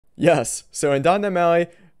Yes, so in .NET MAUI,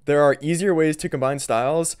 there are easier ways to combine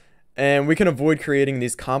styles, and we can avoid creating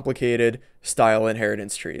these complicated style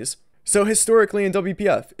inheritance trees. So historically in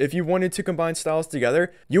WPF, if you wanted to combine styles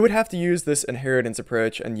together, you would have to use this inheritance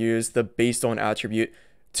approach and use the based on attribute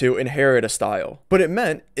to inherit a style. But it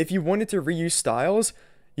meant if you wanted to reuse styles,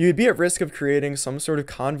 you'd be at risk of creating some sort of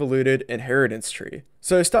convoluted inheritance tree.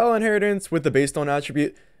 So style inheritance with the based on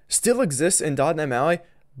attribute still exists in .NET MAUI,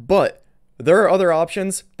 but there are other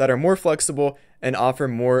options that are more flexible and offer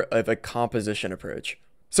more of a composition approach.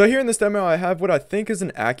 So here in this demo, I have what I think is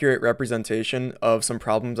an accurate representation of some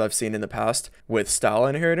problems I've seen in the past with style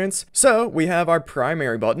inheritance. So we have our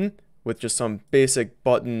primary button with just some basic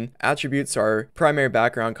button attributes, our primary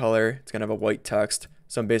background color, it's gonna have a white text,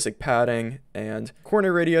 some basic padding and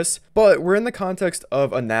corner radius, but we're in the context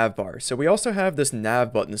of a nav bar. So we also have this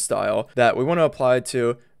nav button style that we wanna apply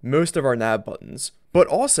to most of our nav buttons. But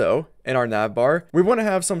also, in our nav bar, we want to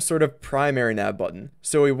have some sort of primary nav button.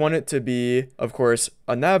 So we want it to be, of course,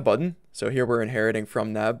 a nav button. So here we're inheriting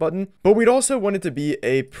from nav button, but we'd also want it to be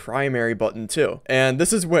a primary button too. And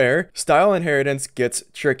this is where style inheritance gets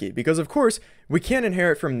tricky because of course, we can't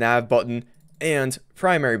inherit from nav button and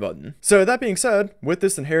primary button. So that being said, with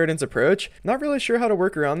this inheritance approach, not really sure how to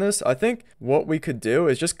work around this. I think what we could do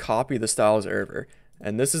is just copy the styles over.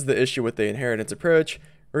 And this is the issue with the inheritance approach.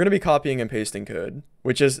 We're going to be copying and pasting code,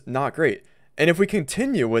 which is not great. And if we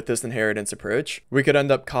continue with this inheritance approach, we could end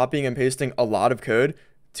up copying and pasting a lot of code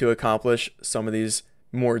to accomplish some of these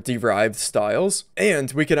more derived styles.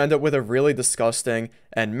 And we could end up with a really disgusting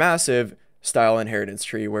and massive style inheritance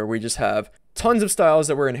tree where we just have tons of styles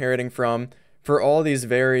that we're inheriting from for all these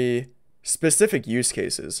very specific use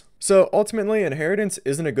cases. So ultimately, inheritance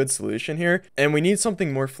isn't a good solution here, and we need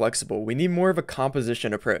something more flexible. We need more of a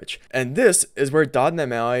composition approach. And this is where .NET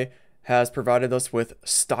MAUI has provided us with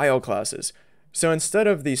style classes. So instead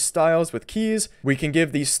of these styles with keys, we can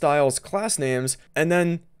give these styles class names and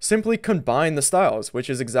then simply combine the styles, which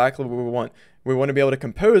is exactly what we want. We want to be able to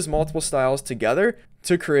compose multiple styles together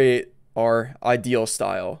to create our ideal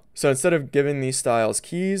style. So instead of giving these styles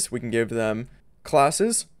keys, we can give them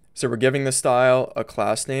classes. So we're giving the style a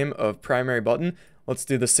class name of primary button. Let's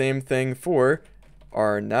do the same thing for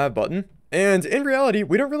our nav button. And in reality,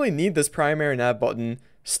 we don't really need this primary nav button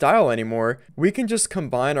style anymore. We can just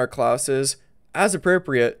combine our classes as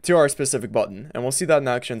appropriate to our specific button. And we'll see that in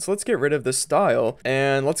action. So let's get rid of this style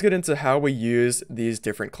and let's get into how we use these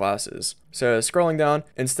different classes. So scrolling down,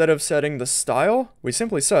 instead of setting the style, we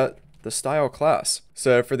simply set the style class.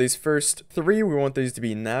 So for these first three, we want these to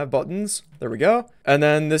be nav buttons. There we go. And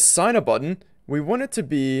then this sign up button, we want it to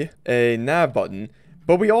be a nav button,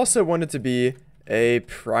 but we also want it to be a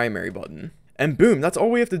primary button. And boom, that's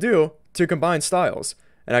all we have to do to combine styles.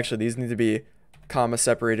 And actually these need to be comma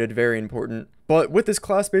separated, very important. But with this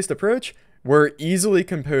class-based approach, we're easily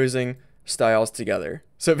composing styles together.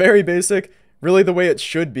 So very basic, really the way it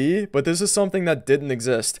should be, but this is something that didn't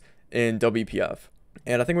exist in WPF.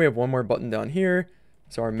 And I think we have one more button down here.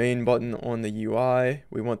 So our main button on the UI,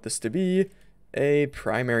 we want this to be a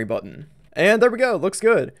primary button. And there we go, looks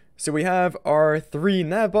good. So we have our three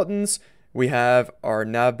nav buttons. We have our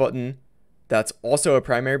nav button that's also a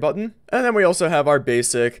primary button. And then we also have our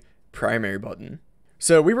basic primary button.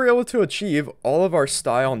 So we were able to achieve all of our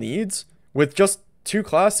style needs with just two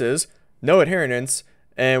classes, no inheritance,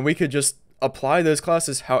 and we could just apply those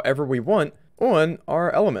classes however we want on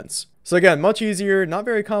our elements. So again, much easier, not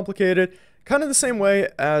very complicated, kind of the same way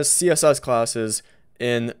as CSS classes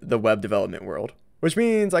in the web development world. Which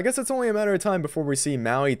means I guess it's only a matter of time before we see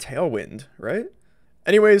MAUI Tailwind, right?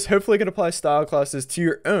 Anyways, hopefully you can apply style classes to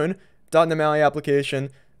your own .NET MAUI application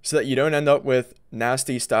so that you don't end up with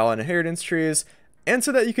nasty style and inheritance trees, and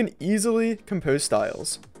so that you can easily compose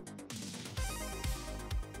styles.